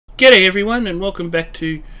G'day everyone, and welcome back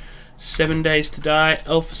to 7 Days to Die,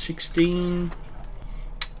 Alpha 16.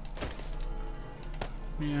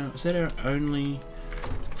 Now, is that our only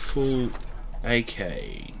full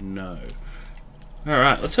AK? No.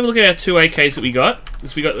 Alright, let's have a look at our 2 AKs that we got.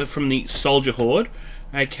 This we got from the Soldier Horde.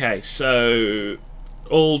 Okay, so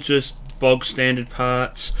all just bog standard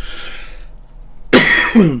parts.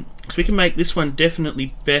 So we can make this one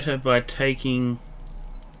definitely better by taking...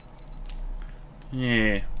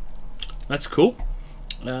 Yeah, that's cool.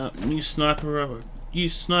 New sniper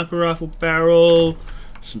rifle barrel,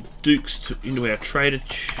 some dukes into our trader,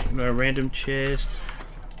 our random chest,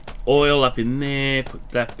 oil up in there. Put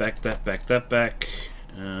that back, that back.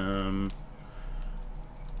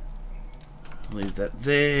 Leave that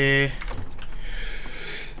there.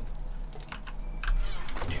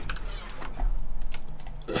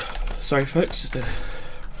 Sorry, folks, just a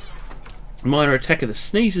minor attack of the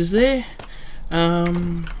sneezes there.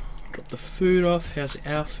 Drop the food off. How's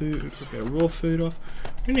our food? Drop our raw food off.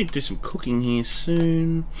 We need to do some cooking here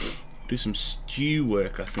soon. Do some stew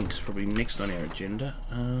work, I think, is probably next on our agenda.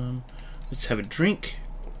 Let's have a drink.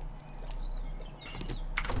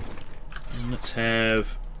 And let's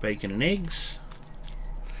have bacon and eggs.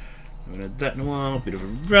 I haven't had that in a while. A bit of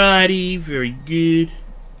variety. Very good.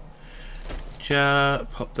 Jar.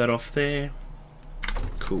 Pop that off there.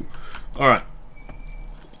 Cool. Alright.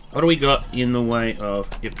 What do we got in the way of...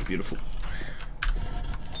 Yep, beautiful.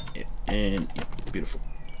 Yep, and yep, beautiful.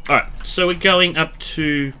 Alright, so we're going up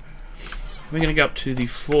to... We're going to go up to the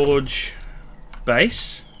Forge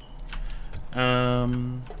base.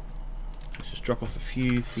 Let's just drop off a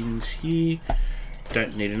few things here.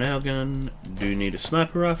 Don't need a nail gun. Do need a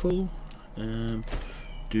sniper rifle. Do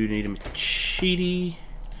need a machete.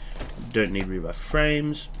 Don't need rebar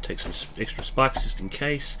frames. Take some extra spikes just in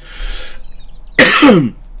case.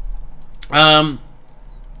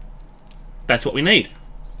 That's what we need.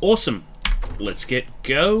 Awesome. Let's get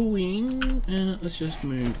going. Let's just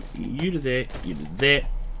move you to there, you to there.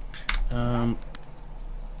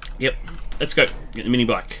 Yep. Let's go. Get the mini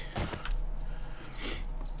bike.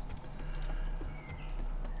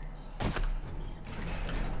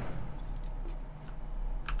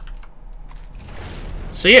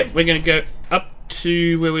 So yeah, we're going to go up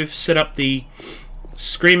to where we've set up the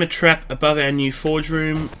Screamer trap above our new forge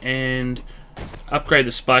room and upgrade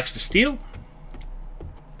the spikes to steel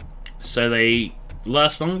so they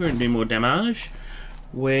last longer and do more damage.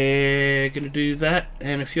 We're going to do that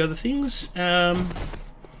and a few other things. Yeah,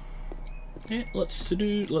 lots to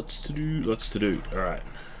do. Alright.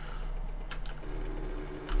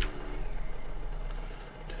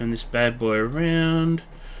 Turn this bad boy around.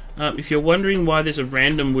 If you're wondering why there's a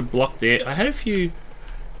random wood block there, I had a few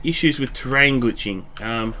issues with terrain glitching,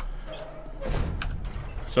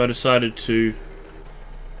 so I decided to...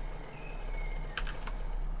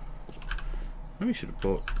 Maybe I should have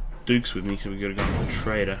brought dukes with me, so we got to go to the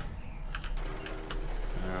trader.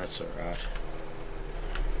 That's alright.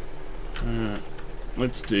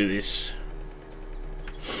 Let's do this.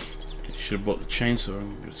 Should have bought the chainsaw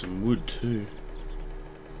and got some wood too.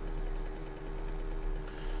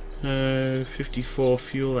 54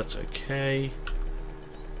 fuel, that's okay.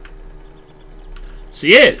 So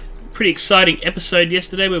yeah, pretty exciting episode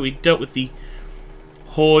yesterday where we dealt with the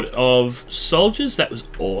horde of soldiers. That was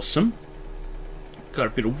awesome. Got a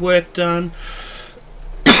bit of work done.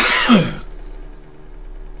 Had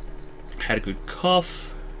a good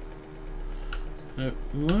cough. We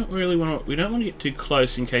don't really want to. We don't want to get too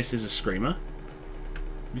close in case there's a screamer.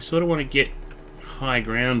 We sort of want to get high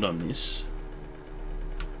ground on this.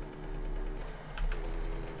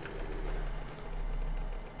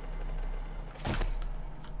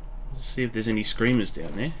 See if there's any screamers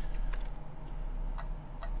down there.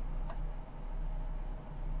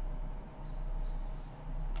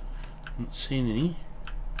 Not seeing any.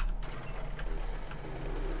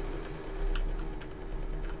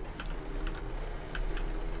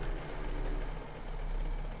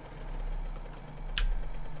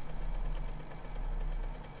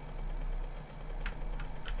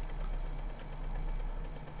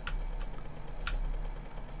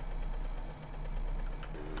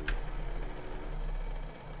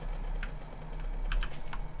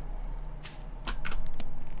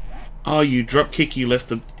 Oh, you drop kick, you left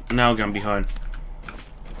the nail gun behind.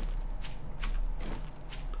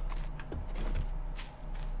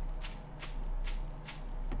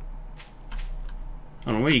 I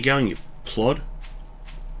don't know, where are you going, you plod?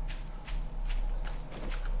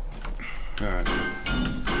 Alright.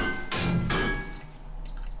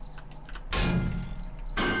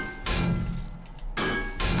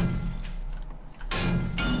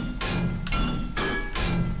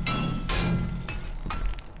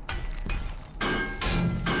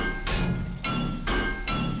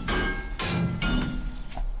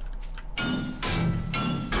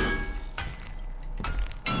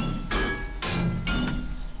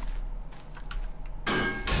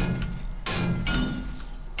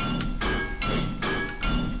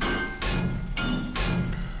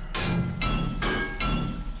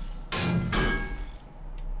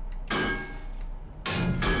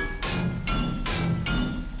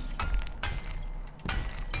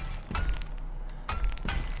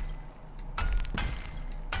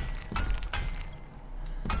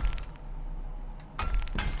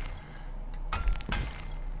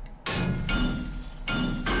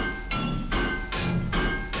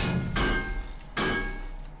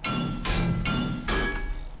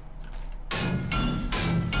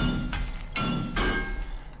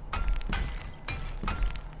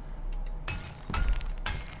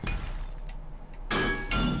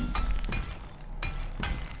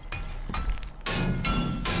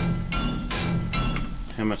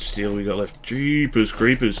 How much steel we got left? Jeepers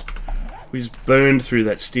creepers. We just burned through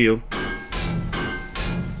that steel.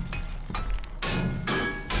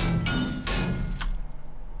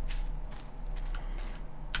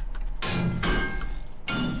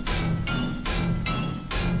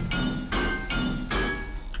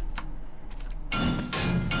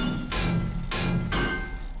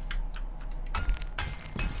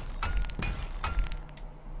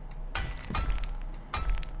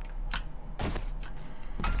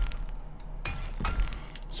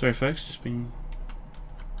 Sorry folks, just been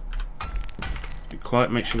be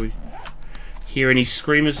quiet, make sure we hear any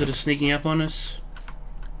screamers that are sneaking up on us.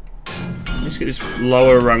 Let's get this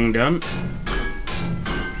lower rung done.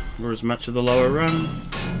 Or as much of the lower rung.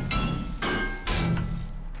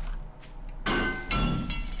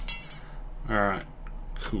 Alright,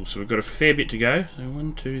 cool. So we've got a fair bit to go. So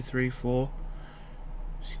 1, 2, 3, 4,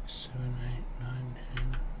 6, 7, 8, 9,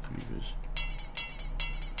 10 movers.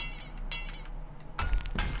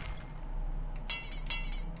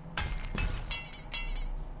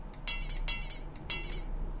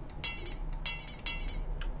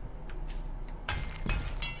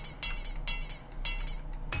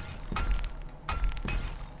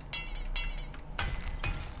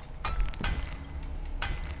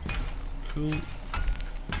 Cool.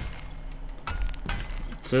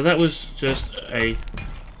 So that was just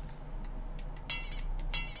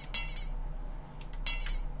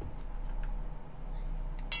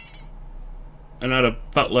another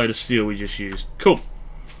buttload of steel we just used. Cool.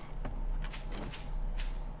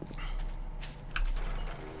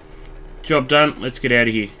 Job done. Let's get out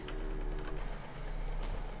of here.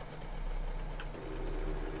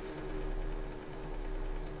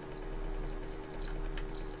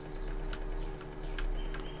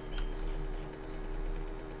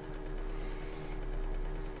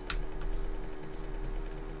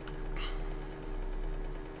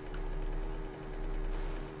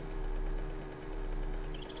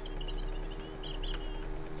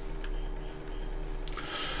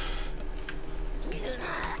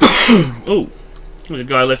 Oh, there's a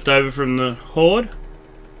guy left over from the horde.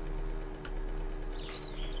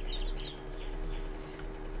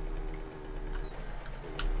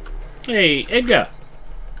 Hey, Edgar.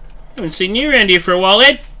 Haven't seen you around here for a while,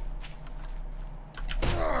 Ed.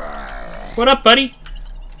 What up, buddy?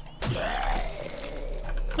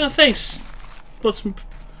 Oh, thanks. Bought some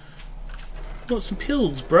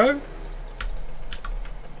pills, bro.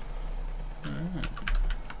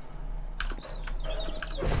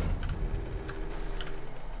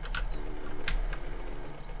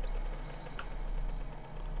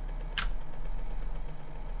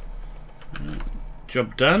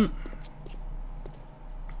 Job done.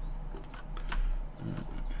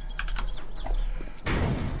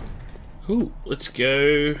 Cool, let's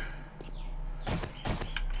go.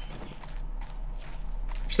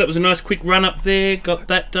 So that was a nice quick run up there, got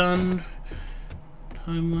that done.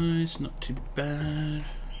 Time-wise, not too bad.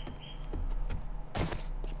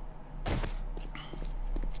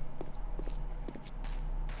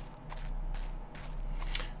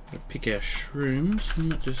 Gotta pick our shrooms, we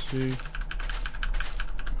might just do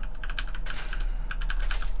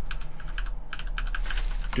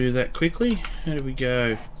that quickly. How do we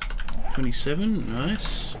go? 27,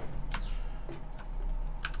 nice.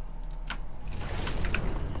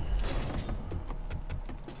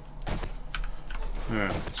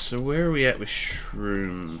 Alright, so where are we at with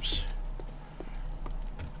shrooms?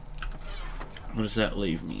 What does that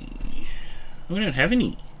leave me? We don't have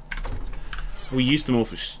any. We used them all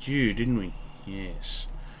for stew, didn't we? Yes.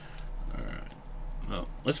 Alright. Well,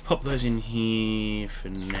 let's pop those in here for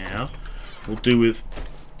now. We'll deal with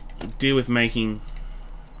making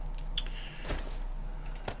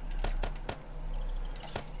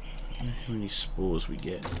how many spores we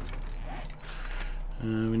get.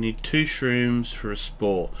 We need 2 shrooms for a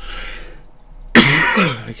spore.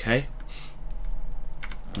 Okay.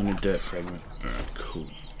 And a dirt fragment. Alright, cool.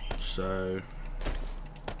 So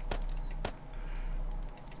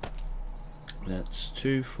that's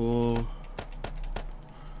 2, 4.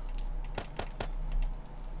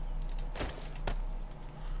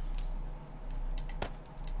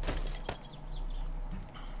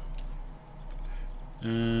 Uh,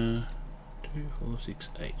 2, 4, 6,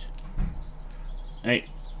 8. 8.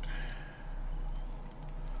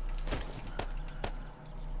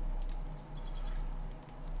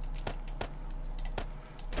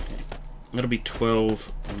 Okay. That'll be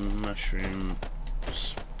 12 mushroom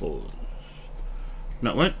spores.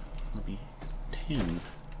 No, what? That'll be 10.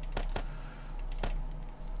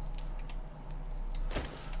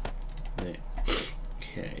 There.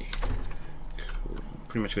 Okay. Cool.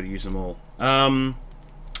 Pretty much got to use them all.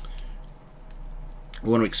 We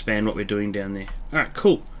want to expand what we're doing down there. Alright,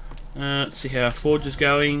 cool. Let's see how our forge is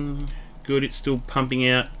going. Good, it's still pumping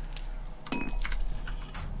out.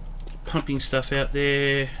 Pumping stuff out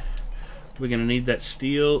there. We're going to need that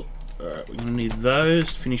steel. Alright, we're going to need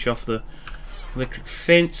those to finish off the electric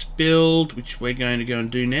fence build, which we're going to go and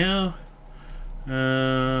do now.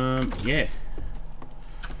 Yeah.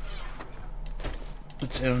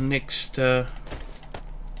 That's our next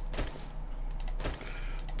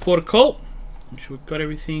port of call. Make sure we've got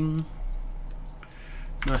everything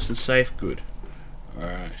nice and safe. Good.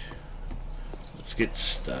 Alright. Let's get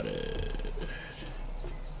started.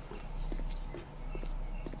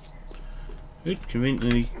 Good.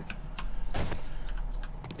 Conveniently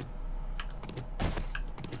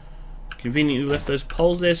left those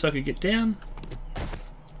poles there so I could get down.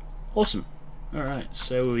 Awesome. Alright,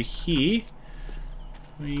 so we're here.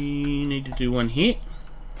 We need to do one here.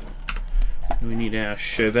 We need our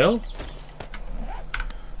shovel.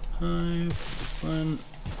 5, 1,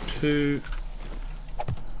 2,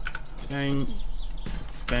 bang,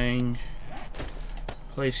 bang.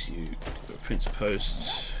 Place you. Fence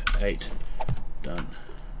posts. 8. Done.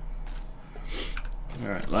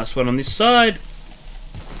 Alright, last one on this side.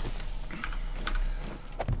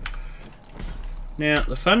 Now,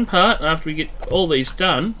 the fun part, after we get all these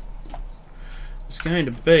done, is going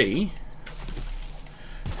to be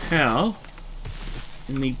how,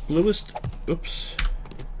 in the bluest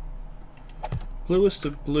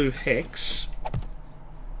of blue hex,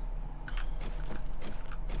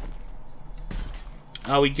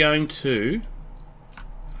 are we going to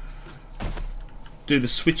do the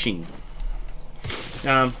switching?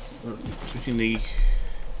 Switching the...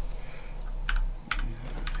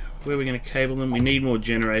 Where are we going to cable them? We need more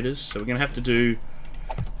generators, so we're going to have to do...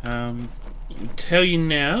 I'll tell you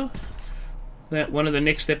now that one of the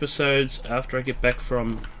next episodes, after I get back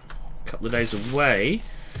from a couple of days away,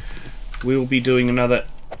 we will be doing another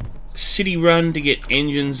city run to get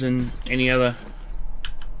engines and any other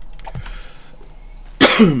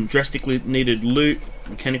drastically needed loot,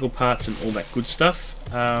 mechanical parts and all that good stuff.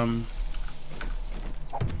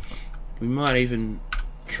 We might even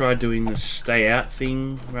try doing the stay out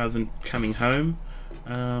thing rather than coming home.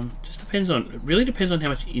 Just depends on, it really depends on how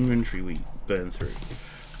much inventory we burn through,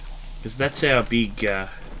 because that's our big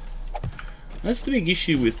that's the big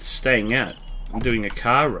issue with staying out and doing a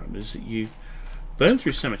car run, is that you burn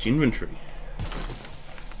through so much inventory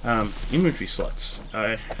slots.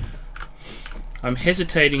 I'm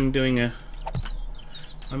hesitating doing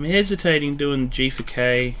G for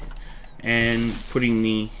K and putting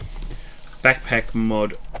the backpack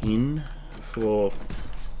mod in for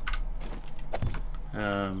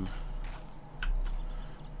a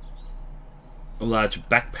large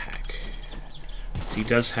backpack. So he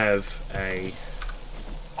does have a...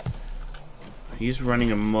 He's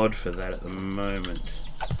running a mod for that at the moment,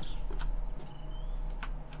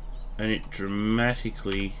 and it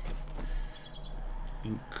dramatically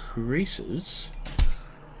increases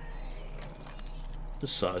the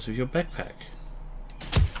size of your backpack.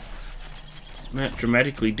 And that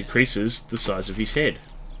dramatically decreases the size of his head.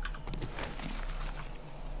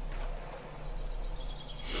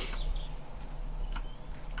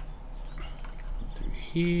 Through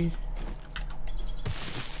here.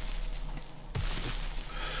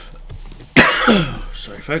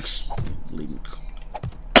 Sorry, folks.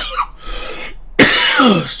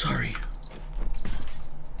 Sorry.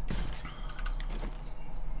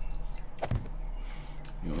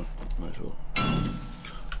 You know what? Might as well.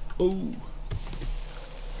 Oh.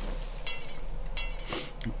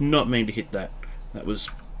 Not mean to hit that. That was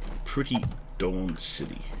pretty darn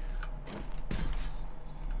silly.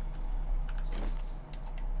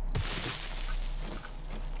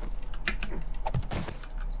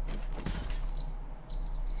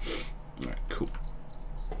 Alright, cool.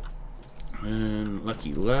 And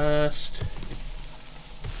lucky last.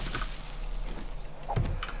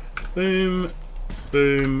 Boom,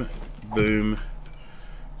 boom, boom.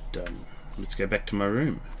 Done. Let's go back to my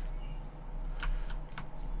room.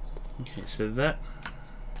 Okay, so that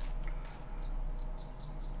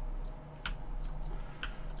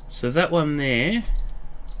one there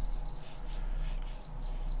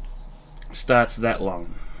starts that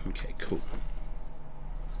long. Okay, cool.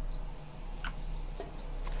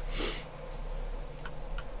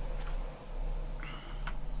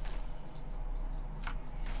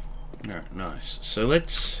 Alright, nice. So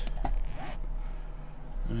let's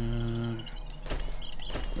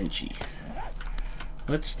wrenchy.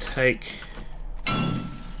 Let's take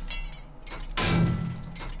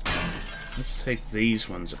these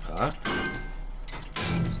ones apart.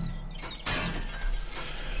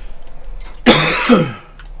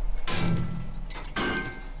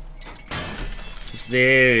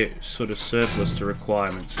 They're sort of surplus to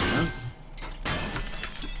requirements now.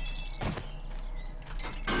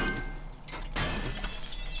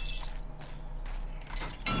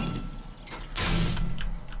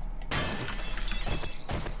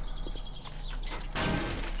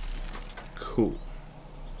 Cool.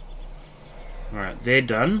 Alright, they're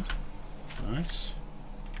done. Nice.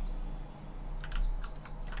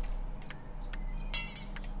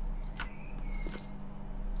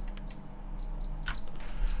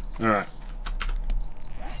 Alright.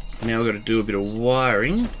 Now we've got to do a bit of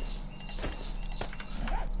wiring.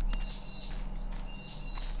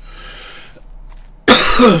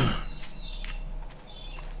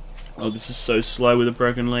 Oh, this is so slow with a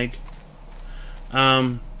broken leg.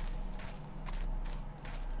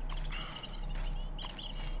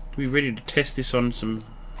 Be ready to test this on some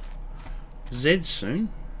Zeds soon.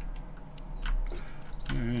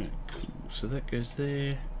 Alright, cool. So that goes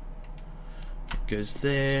there. That goes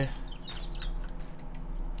there.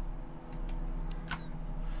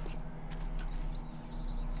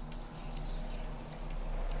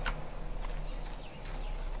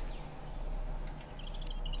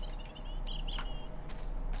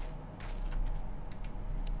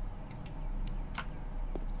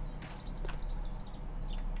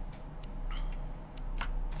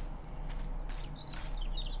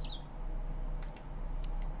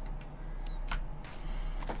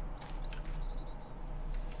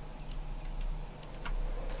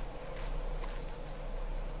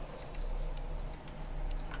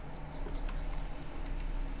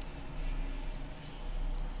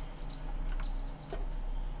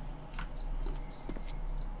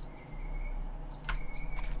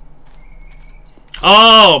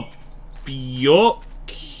 Oh,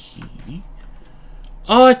 Bjorky.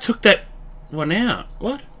 Oh, I took that one out.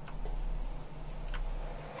 What?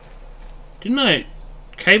 Didn't I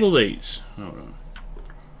cable these? Hold on.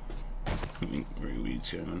 Something very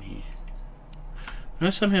weird's going on here.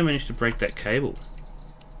 I somehow managed to break that cable.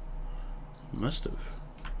 Must have.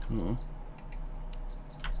 Oh.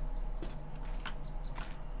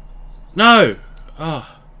 No!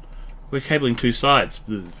 Oh. We're cabling two sides.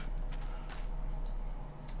 Ugh.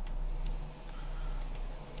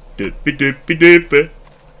 Doopy doopy doopy.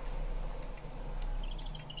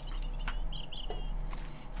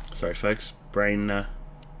 Sorry folks, brain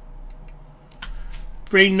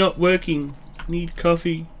not working. Need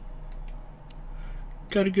coffee.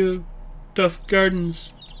 Gotta go. Duff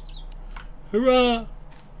Gardens. Hurrah!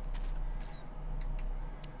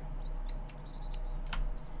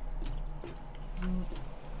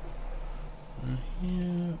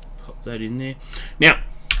 Yeah, pop that in there. Now,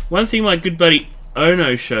 one thing my good buddy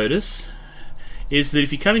Ono showed us is that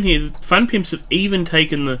if you come in here, Fun Pimps have even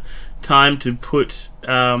taken the time to put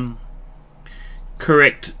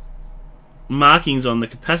correct markings on the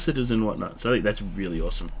capacitors and whatnot. So I think that's really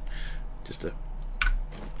awesome. Just a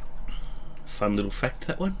fun little fact,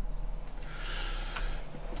 that one.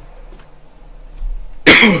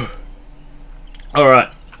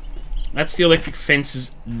 Alright. That's the electric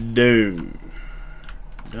fences done.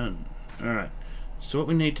 Alright. So what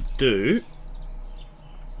we need to do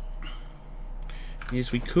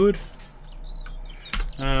is we could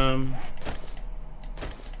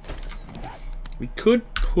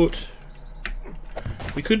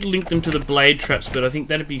link them to the blade traps, but I think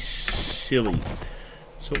that'd be silly.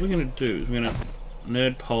 So what we're going to do is we're going to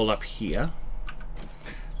nerd pole up here,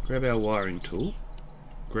 grab our wiring tool,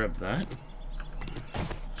 grab that,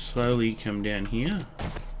 slowly come down here.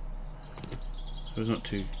 So it's not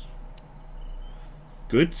too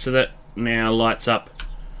good. So that now lights up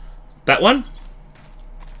that one.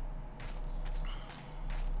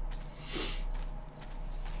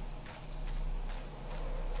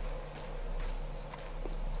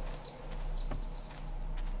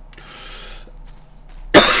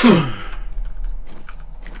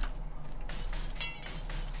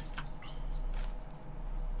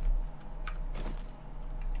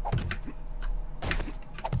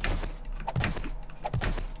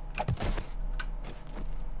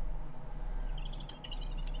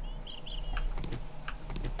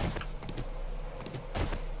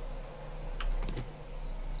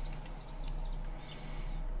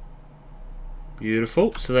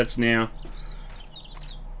 Beautiful. So that's now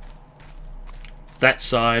that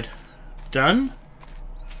side done.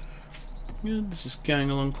 Yeah, this is going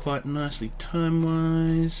along quite nicely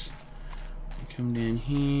time-wise. Come down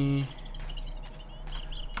here.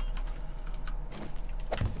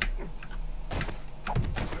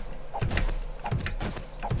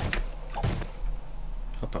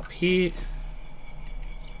 Hop up here.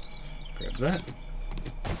 Grab for that.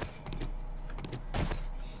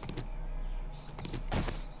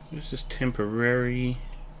 It's just temporary.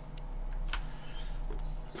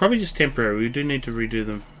 Probably just temporary. We do need to redo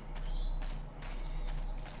them.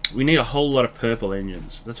 We need a whole lot of purple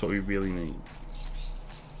engines. That's what we really need.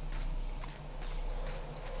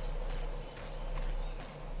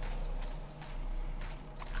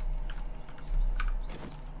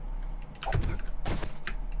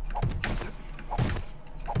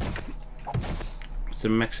 To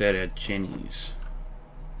max out our Jennies.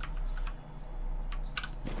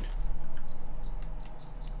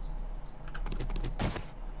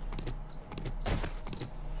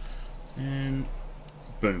 And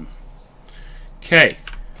boom. Okay.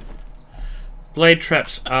 Blade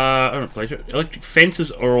traps are... Oh, not blade traps. Electric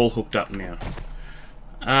fences are all hooked up now.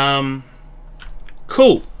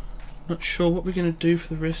 Cool. Not sure what we're going to do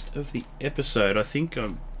for the rest of the episode. I think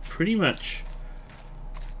I'm pretty much...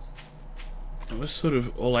 That was sort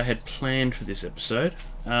of all I had planned for this episode.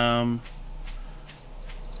 I'm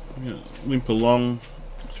gonna limp along.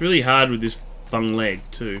 It's really hard with this bung leg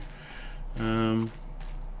too. So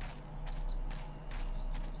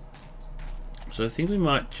I think we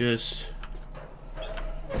might just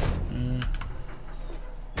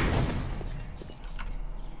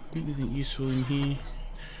anything useful in here?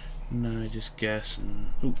 No, just gas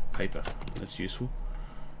and paper. That's useful.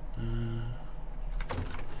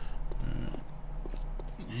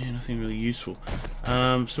 Yeah, nothing really useful.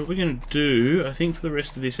 So what we're going to do, I think for the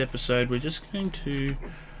rest of this episode, we're just going to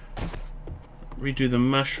redo the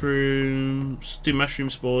mushrooms, do mushroom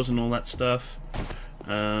spores and all that stuff.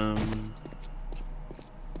 Come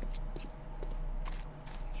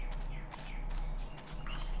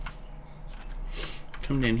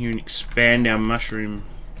down here and expand our mushroom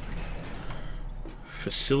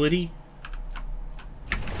facility.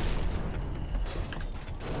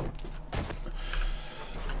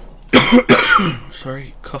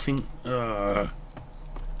 Sorry, coughing. We'll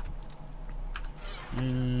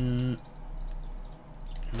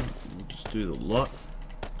just do the lot.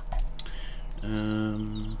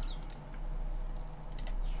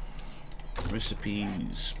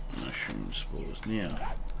 Recipes, mushroom spores. Now,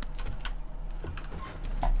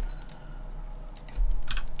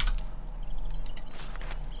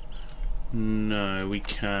 no, we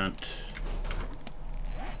can't.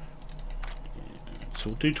 So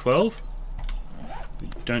we'll do 12. We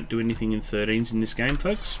don't do anything in 13s in this game,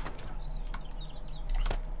 folks.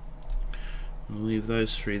 We'll leave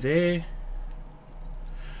those three there.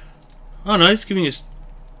 Oh no, it's giving us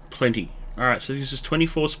plenty. Alright, so this is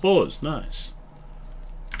 24 spores. Nice.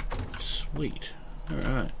 Sweet.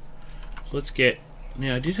 Alright. So let's get...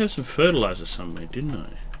 Now, I did have some fertilizer somewhere, didn't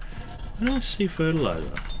I? Where did I see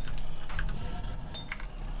fertilizer?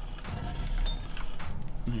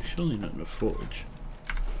 No, surely not in a forge.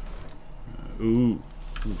 Ooh.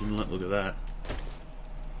 Didn't like the look of that.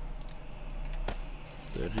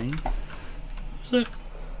 13. What's that?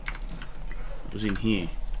 It was in here.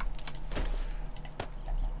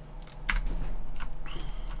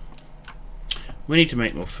 We need to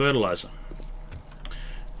make more fertilizer.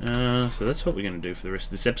 So that's what we're going to do for the rest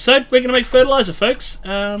of this episode. We're going to make fertilizer, folks.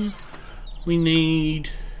 We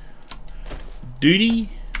need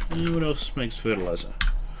duty. What else makes fertilizer?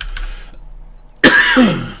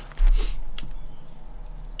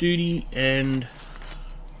 Duty and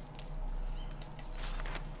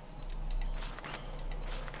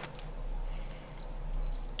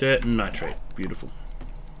dirt and nitrate. Beautiful.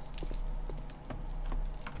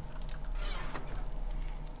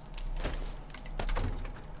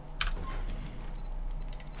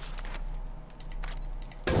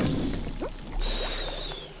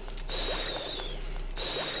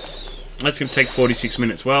 That's going to take 46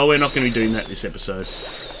 minutes. Well, we're not going to be doing that this episode.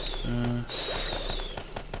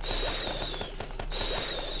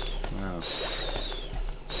 Wow.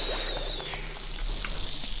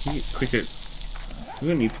 You get quicker... We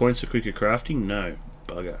got any points for quicker crafting? No.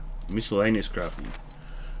 Bugger. Miscellaneous crafting.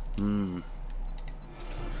 You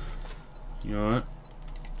know what?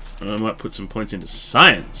 I might put some points into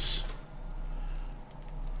science.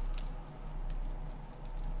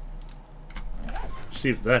 See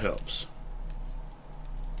if that helps.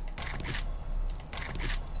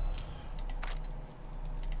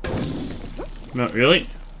 Not really.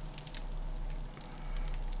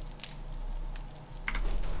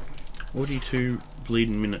 42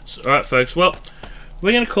 bleeding minutes. Alright folks, well,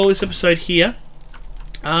 we're going to call this episode here.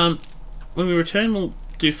 When we return, we'll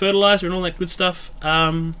do fertilizer and all that good stuff.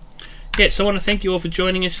 yeah, so I want to thank you all for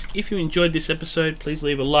joining us. If you enjoyed this episode, please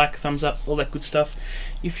leave a like, thumbs up, all that good stuff.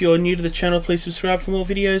 If you're new to the channel, please subscribe for more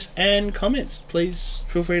videos and comments. Please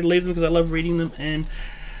feel free to leave them because I love reading them, and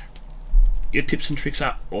your tips and tricks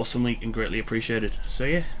are awesomely and greatly appreciated. So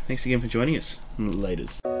yeah, thanks again for joining us.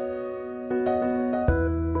 Laters.